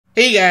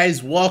Hey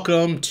guys,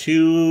 welcome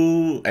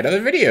to another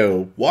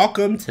video.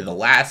 Welcome to the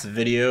last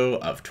video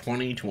of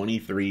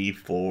 2023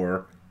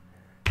 for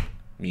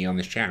me on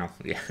this channel.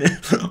 Yeah,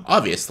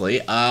 obviously.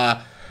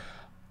 I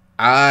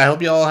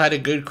hope you all had a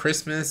good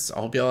Christmas. I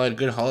hope you all had a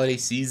good holiday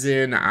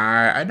season.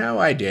 I know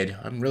I did.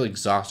 I'm really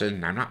exhausted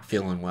and I'm not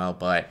feeling well,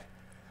 but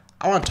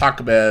I want to talk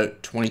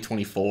about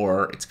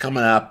 2024. It's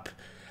coming up.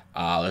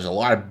 There's a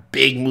lot of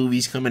big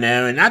movies coming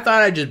out, and I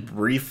thought I'd just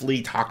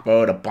briefly talk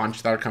about a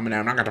bunch that are coming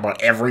out. I'm not going to talk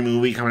about every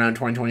movie coming out in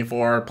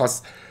 2024.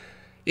 Plus,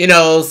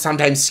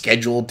 sometimes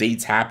scheduled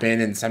dates happen,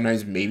 and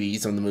sometimes maybe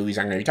some of the movies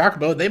I'm going to talk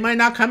about, they might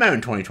not come out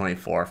in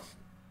 2024.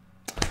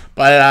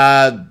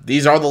 But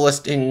these are the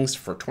listings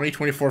for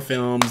 2024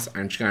 films.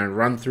 I'm just going to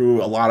run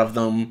through a lot of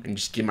them and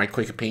just give my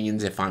quick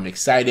opinions if I'm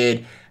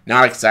excited,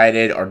 not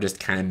excited, or just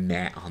kind of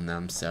meh on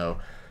them. So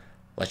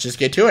let's just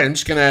get to it. I'm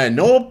just gonna,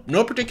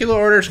 no particular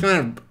order, just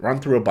gonna run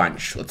through a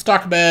bunch. Let's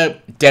talk about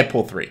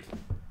Deadpool 3.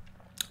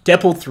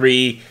 Deadpool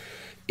 3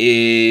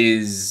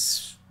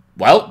 is,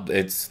 well,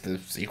 it's the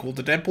sequel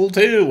to Deadpool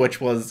 2,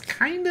 which was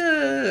kind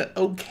of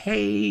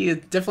okay.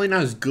 It's definitely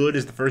not as good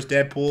as the first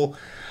Deadpool,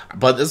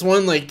 but this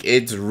one,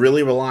 it's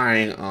really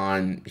relying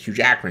on Hugh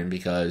Jackman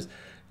because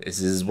this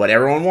is what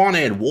everyone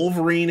wanted.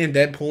 Wolverine and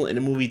Deadpool in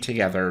a movie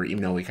together,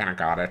 even though we kind of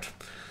got it.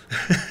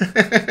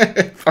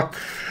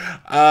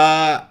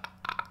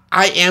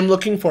 I am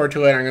looking forward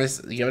to it. I'm going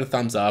to give it a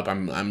thumbs up.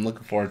 I'm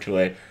looking forward to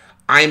it.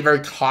 I am very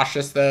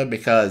cautious, though,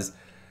 because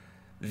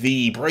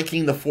the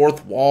breaking the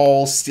fourth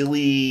wall,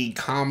 silly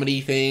comedy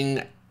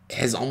thing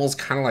has almost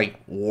kind of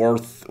wore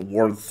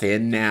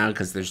thin now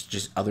because there's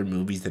just other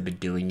movies that have been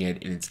doing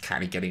it, and it's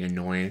kind of getting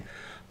annoying.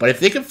 But if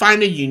they can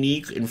find a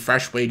unique and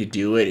fresh way to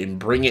do it and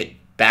bring it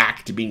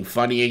back to being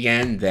funny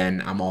again,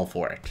 then I'm all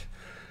for it.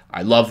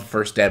 I love the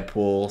first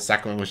Deadpool.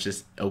 Second one was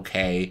just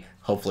okay.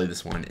 Hopefully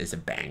this one is a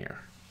banger.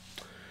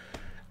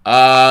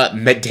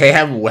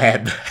 Madame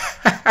Web.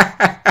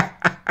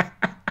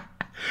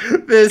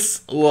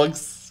 This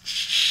looks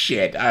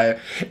shit.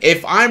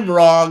 If I'm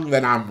wrong,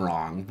 then I'm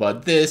wrong.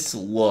 But this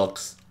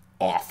looks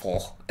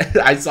awful.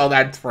 I saw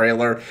that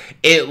trailer.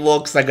 It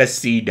looks like a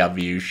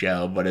CW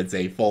show, but it's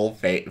a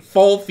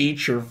full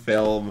feature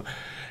film.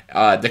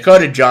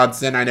 Dakota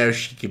Johnson, I know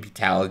she could be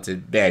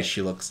talented. Man,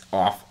 she looks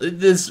awful.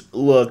 This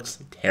looks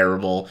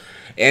terrible.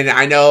 And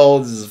I know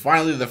this is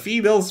finally the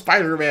female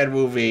Spider-Man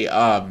movie.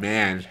 Oh,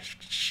 man.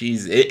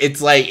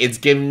 It's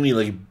giving me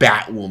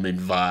Batwoman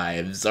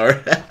vibes,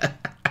 or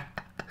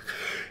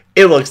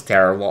it looks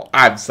terrible.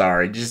 I'm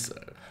sorry, just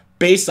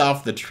based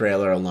off the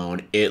trailer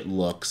alone, it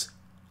looks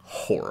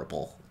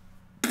horrible.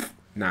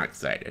 Not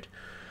excited.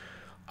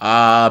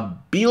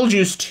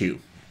 Beetlejuice 2.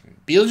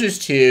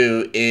 Beetlejuice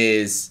 2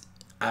 is,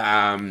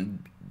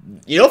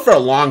 for a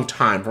long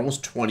time, for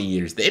almost 20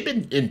 years, they've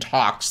been in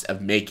talks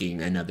of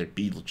making another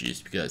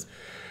Beetlejuice because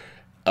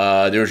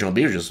the original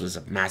Beetlejuice was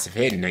a massive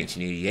hit in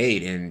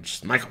 1988, and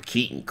just Michael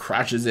Keaton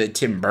crushes it.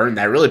 Tim Burton,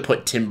 that really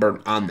put Tim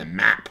Burton on the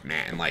map,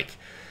 man.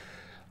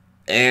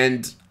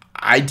 And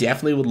I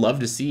definitely would love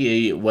to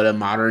see what a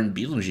modern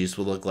Beetlejuice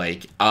would look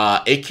like.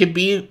 It could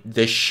be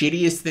the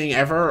shittiest thing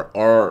ever,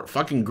 or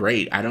fucking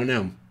great. I don't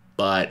know,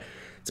 but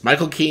it's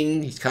Michael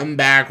Keaton. He's coming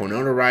back.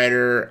 Winona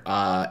Ryder.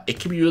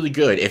 It could be really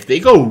good if they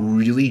go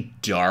really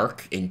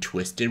dark and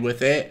twisted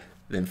with it.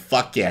 Then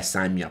fuck yeah,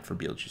 sign me up for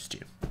Beetlejuice 2.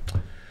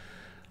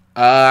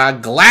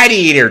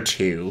 Gladiator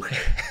 2.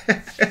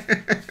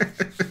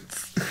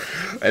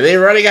 Are they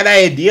running out of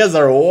ideas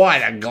or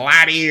what? A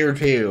Gladiator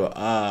 2.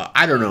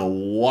 I don't know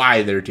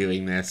why they're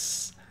doing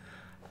this.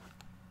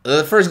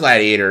 The first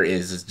Gladiator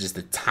is just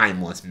a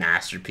timeless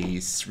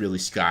masterpiece. Ridley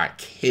Scott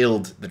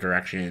killed the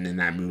direction in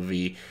that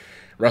movie.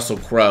 Russell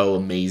Crowe,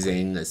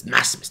 amazing as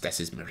Maximus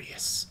Decius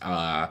Meridius.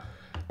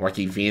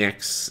 Joaquin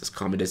Phoenix as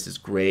Commodus is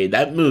great.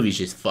 That movie's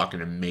just fucking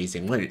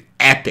amazing. What an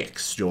epic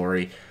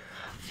story.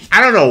 I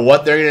don't know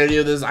what they're going to do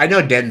with this. I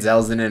know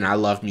Denzel's in it, and I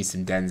love me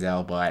some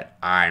Denzel, but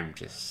I'm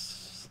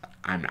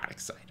not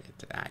excited.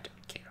 I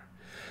don't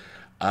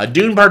care.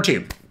 Dune Part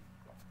 2.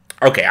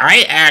 Okay,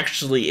 I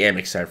actually am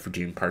excited for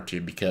Dune Part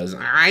 2 because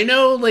I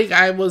know,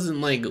 I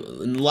wasn't,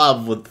 in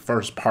love with the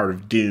first part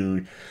of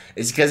Dune.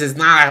 It's because it's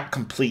not a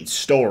complete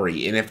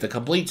story, and if the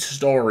complete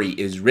story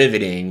is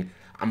riveting,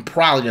 I'm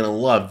probably going to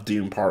love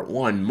Dune Part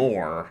 1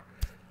 more,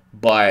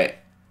 but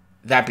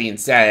that being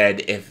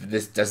said, if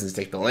this doesn't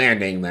stick the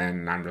landing,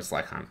 then I'm just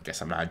I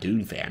guess I'm not a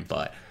Dune fan.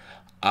 But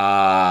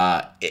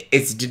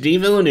it's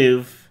Denis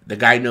Villeneuve. The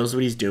guy knows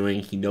what he's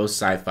doing. He knows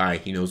sci-fi.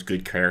 He knows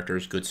good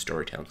characters, good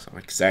storytelling. So I'm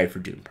excited for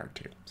Dune Part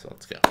 2. So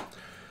let's go.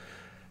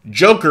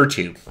 Joker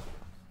 2.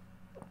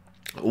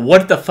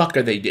 What the fuck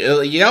are they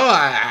doing?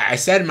 I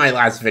said in my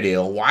last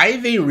video, why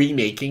are they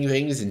remaking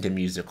things into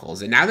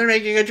musicals? And now they're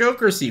making a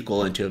Joker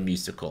sequel into a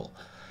musical.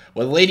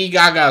 With Lady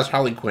Gaga as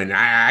Harley Quinn,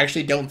 I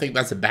actually don't think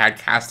that's a bad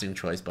casting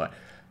choice, but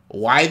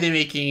why are they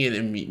making it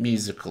a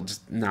musical?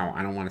 No,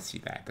 I don't want to see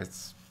that.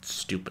 That's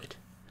stupid.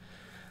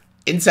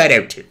 Inside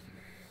Out 2.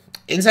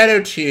 Inside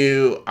Out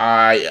 2,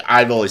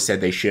 I've always said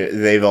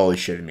they always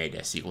should have made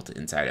a sequel to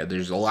Inside Out.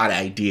 There's a lot of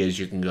ideas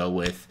you can go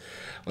with.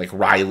 like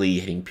Riley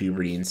hitting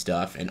puberty and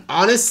stuff. And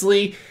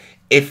honestly,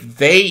 if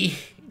they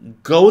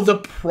go the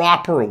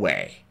proper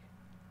way,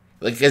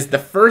 like, because the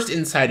first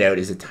Inside Out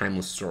is a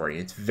timeless story.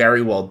 It's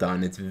very well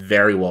done. It's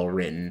very well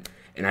written.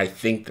 And I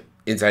think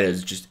Inside Out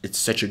is just, it's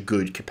such a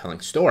good, compelling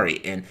story.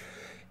 And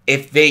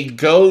if they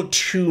go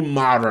too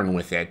modern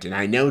with it, and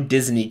I know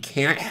Disney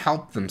can't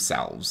help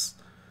themselves,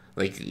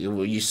 like,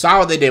 you saw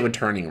what they did with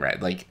Turning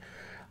Red. Like,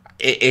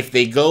 if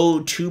they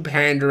go too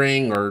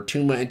pandering or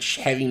too much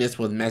heaviness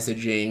with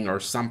messaging or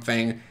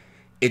something,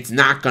 it's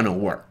not going to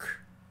work.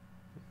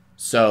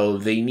 So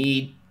they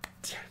need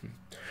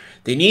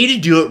to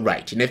do it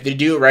right. And if they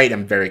do it right,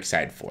 I'm very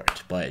excited for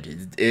it. But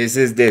this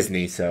is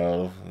Disney,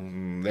 so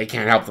they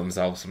can't help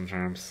themselves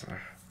sometimes.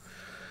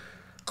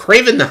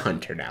 Kraven the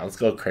Hunter now. Let's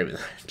go with Kraven the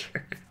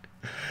Hunter.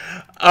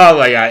 Oh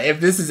my god.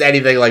 If this is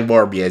anything like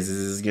Morbius, this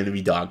is going to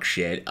be dog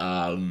shit.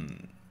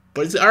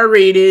 But it's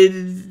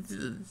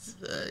R-rated.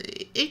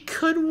 It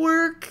could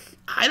work.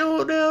 I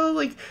don't know.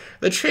 Like,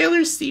 the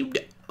trailer seemed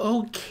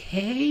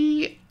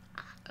okay.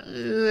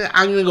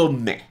 I'm going to go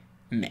meh.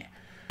 Meh.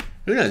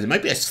 Who knows? It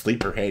might be a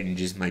sleeper hit and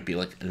just might be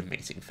like an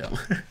amazing film.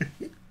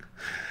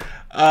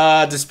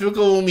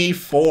 Despicable Me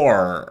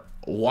 4.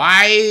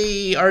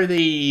 Why are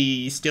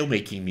they still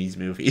making these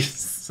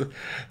movies?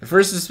 The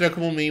first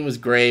Despicable Me was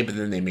great, but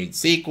then they made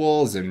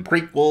sequels and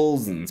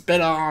prequels and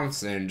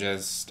spin-offs, and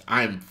just,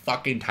 I'm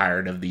fucking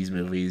tired of these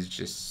movies.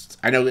 Just,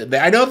 I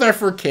know they're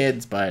for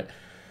kids, but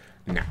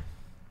no.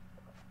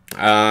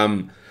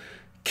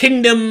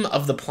 Kingdom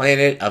of the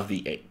Planet of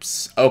the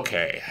Apes.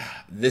 Okay,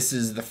 this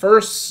is the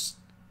first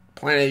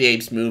Planet of the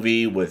Apes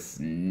movie with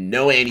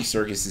no Andy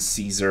Serkis as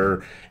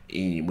Caesar.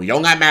 We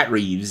don't got Matt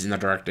Reeves in the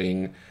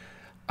directing.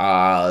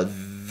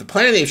 The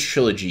Planet of the Apes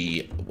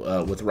trilogy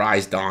with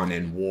Rise, Dawn,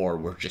 and War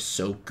were just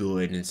so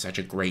good and such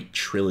a great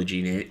trilogy,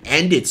 and it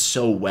ended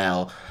so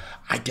well.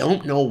 I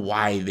don't know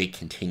why they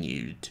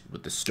continued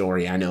with the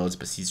story. I know it's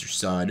about Caesar's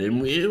son,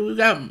 and we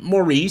got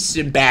Maurice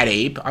and Bad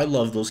Ape. I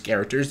love those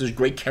characters. There's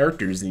great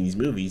characters in these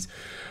movies.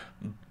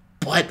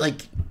 But,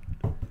 like,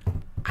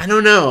 I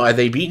don't know. Are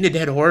they beating a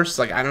dead horse?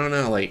 Like, I don't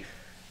know. Like,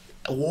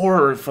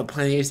 War for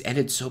Planet of the Apes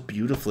ended so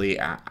beautifully.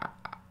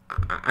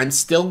 I'm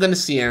still going to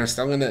see it. I'm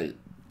still going to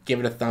give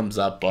it a thumbs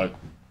up, but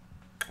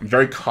I'm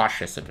very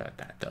cautious about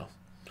that, though.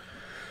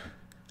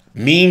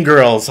 Mean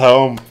Girls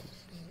home.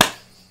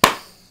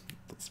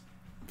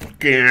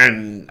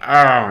 Fucking,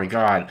 oh my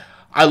god.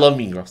 I love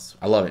Mean Girls.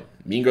 I love it.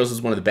 Mean Girls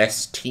is one of the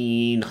best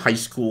teen high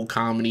school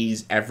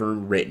comedies ever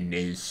written. It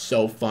is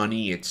so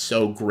funny. It's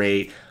so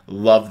great.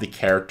 Love the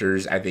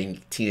characters. I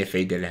think Tina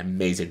Fey did an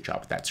amazing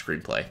job with that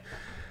screenplay.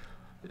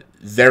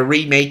 They're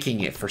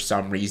remaking it for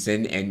some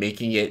reason and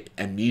making it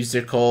a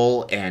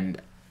musical,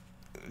 and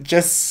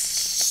just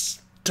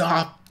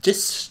stop.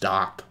 Just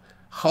stop.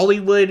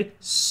 Hollywood,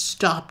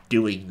 stop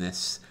doing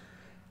this.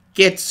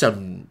 Get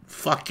some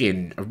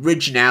fucking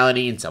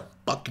originality and some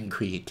fucking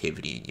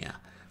creativity in ya.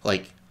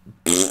 Like,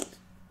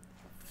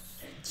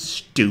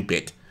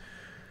 stupid.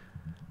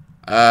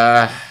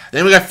 Then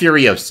we got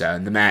Furiosa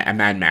and a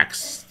Mad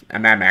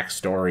Max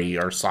story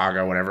or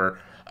saga, whatever.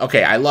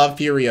 Okay, I love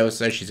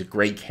Furiosa. She's a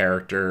great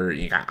character.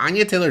 You got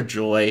Anya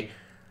Taylor-Joy.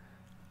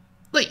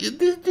 Like,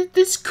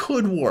 this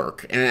could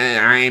work.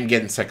 And I am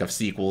getting sick of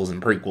sequels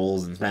and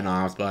prequels and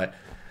spin-offs, but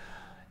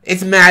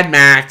it's Mad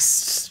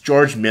Max,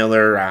 George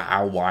Miller.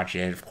 I'll watch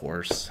it, of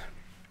course.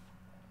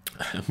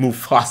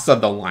 Mufasa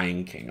the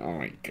Lion King. Oh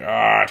my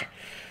god.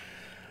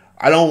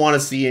 I don't want to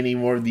see any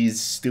more of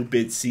these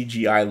stupid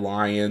CGI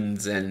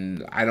lions,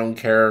 and I don't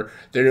care.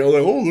 They're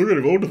like, oh, they're going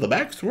to go to the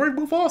backstory of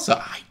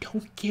Mufasa. I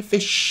don't give a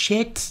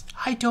shit.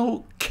 I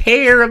don't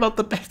care about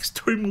the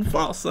backstory of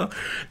Mufasa.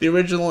 The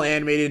original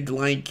animated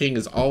Lion King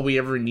is all we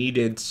ever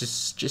needed.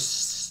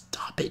 Just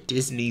stop it,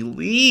 Disney.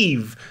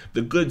 Leave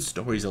the good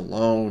stories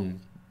alone.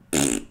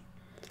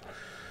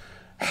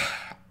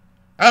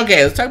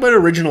 Okay, let's talk about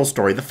original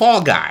story. The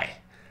Fall Guy.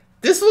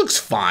 This looks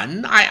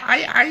fun.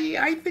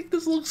 I think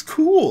this looks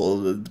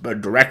cool. A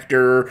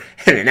director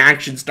and an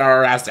action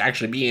star has to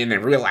actually be in a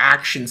real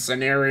action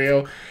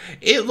scenario.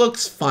 It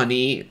looks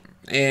funny,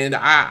 and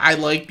I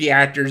like the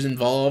actors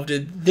involved.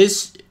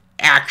 This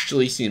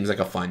actually seems like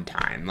a fun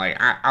time. Like,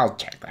 I'll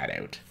check that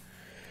out.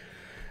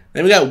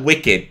 Then we got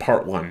Wicked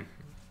Part 1.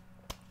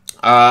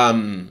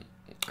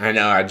 I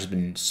know I've just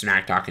been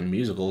smack talking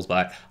musicals,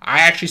 but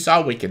I actually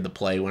saw Wicked the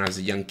play when I was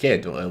a young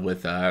kid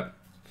with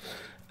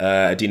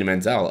Idina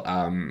Menzel.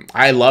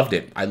 I loved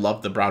it. I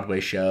loved the Broadway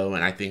show,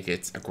 and I think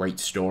it's a great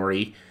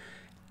story.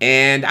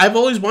 And I've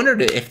always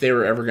wondered if they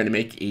were ever going to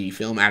make a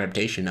film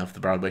adaptation of the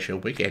Broadway show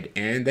Wicked,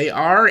 and they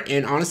are.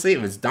 And honestly,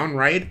 if it's done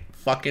right,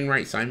 fucking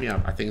right, sign me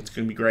up. I think it's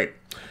going to be great.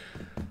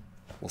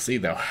 We'll see,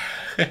 though.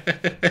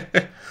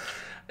 And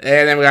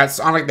then we got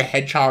Sonic the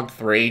Hedgehog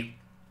 3.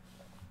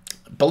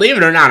 Believe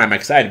it or not, I'm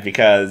excited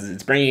because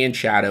it's bringing in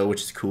Shadow,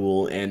 which is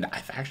cool, and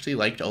I've actually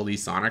liked all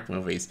these Sonic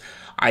movies.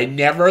 I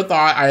never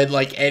thought I'd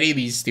like any of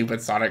these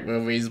stupid Sonic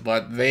movies,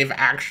 but they've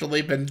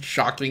actually been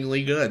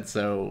shockingly good,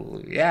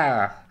 so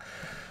yeah.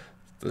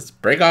 Let's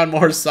bring on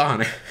more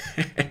Sonic.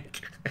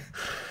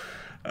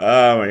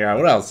 Oh my god,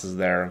 what else is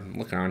there? I'm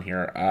looking on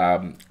here.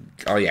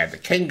 Oh yeah, the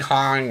King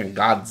Kong and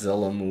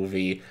Godzilla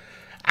movie.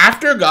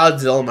 After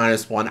Godzilla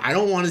 -1, I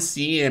don't want to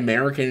see an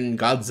American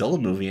Godzilla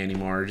movie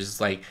anymore.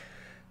 Just like,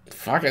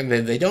 fuck it,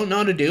 they don't know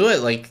how to do it.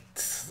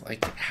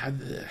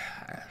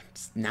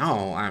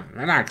 No, I'm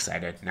not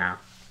excited now.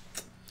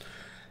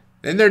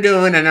 Then they're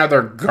doing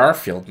another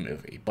Garfield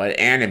movie, but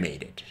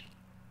animated.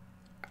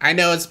 I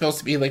know it's supposed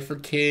to be like for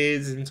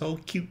kids and it's all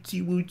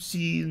cutesy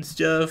wootsy and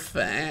stuff.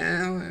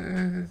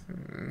 I'm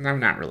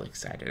not really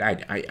excited.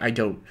 I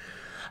don't.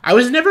 I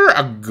was never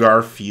a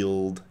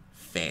Garfield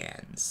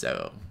fan,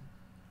 so.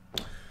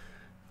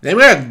 Then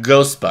we got a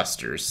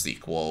Ghostbusters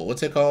sequel.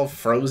 What's it called?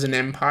 Frozen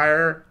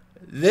Empire.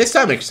 This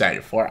I'm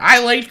excited for. I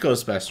liked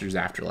Ghostbusters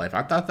Afterlife.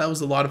 I thought that was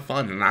a lot of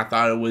fun, and I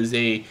thought it was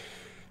a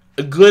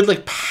good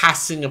like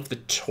passing of the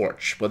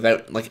torch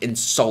without like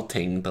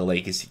insulting the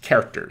legacy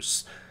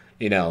characters.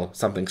 You know,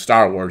 something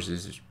Star Wars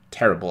is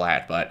terrible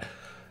at, but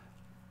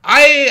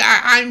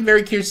I'm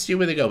very curious to see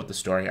where they go with the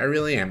story. I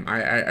really am.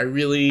 I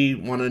really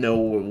want to know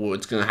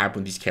what's going to happen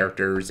with these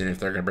characters and if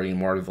they're going to bring in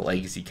more of the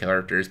legacy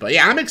characters. But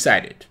yeah, I'm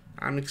excited.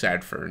 I'm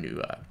excited for a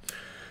new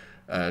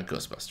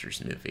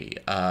Ghostbusters movie.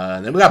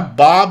 Then we got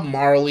Bob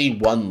Marley,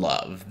 One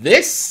Love.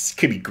 This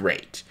could be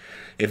great.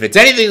 If it's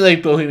anything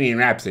like Bohemian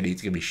Rhapsody,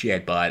 it's going to be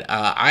shit. But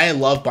I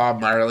love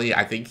Bob Marley.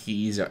 I think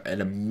he's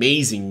an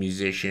amazing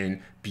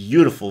musician.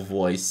 Beautiful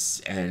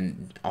voice.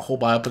 And a whole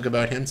biopic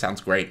about him sounds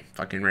great.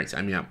 Fucking right.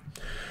 Sign me up.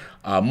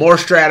 More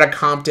Strata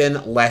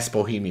Compton, less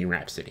Bohemian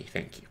Rhapsody.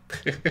 Thank you.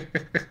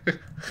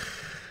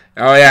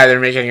 Oh, yeah. They're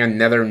making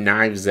another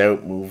Knives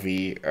Out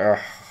movie. Ugh.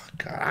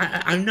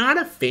 God, I'm not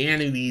a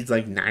fan of these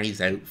like Knives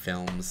Out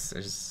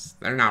films.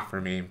 They're not for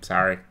me. I'm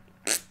sorry.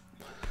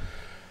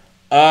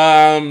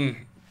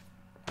 Some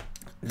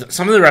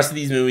of the rest of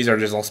these movies are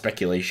just all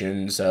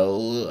speculation.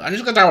 So I'm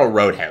just gonna talk about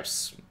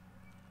Roadhouse.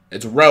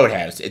 It's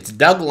Roadhouse. It's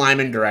Doug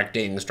Liman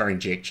directing, starring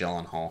Jake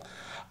Gyllenhaal.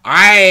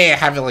 I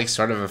have like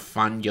sort of a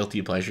fun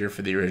guilty pleasure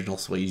for the original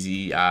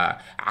Swayze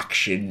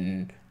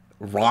action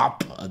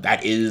romp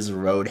that is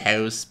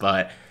Roadhouse,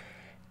 but.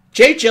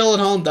 Jake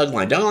Gyllenhaal and Doug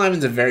Liman. Doug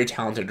Liman's a very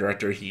talented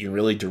director. He can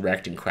really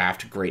direct and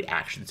craft great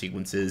action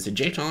sequences. And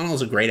Jake Gyllenhaal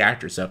is a great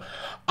actor. So,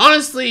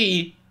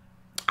 honestly,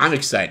 I'm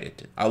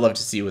excited. I'd love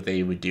to see what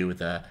they would do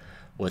with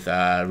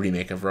a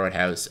remake of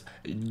Roadhouse.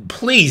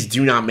 Please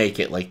do not make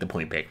it like the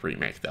Point Break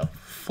remake, though.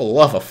 For the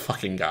love of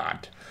fucking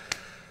God.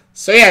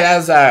 So, yeah, that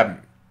was a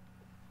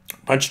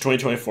bunch of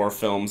 2024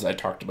 films I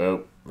talked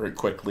about very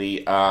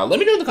quickly. Let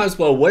me know in the comments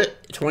below,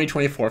 what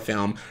 2024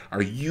 film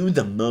are you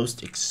the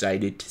most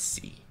excited to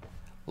see?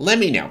 Let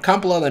me know.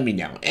 Comment below, let me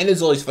know. And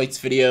as always, if you like this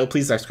video,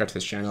 please subscribe to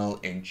this channel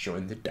and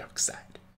join the dark side.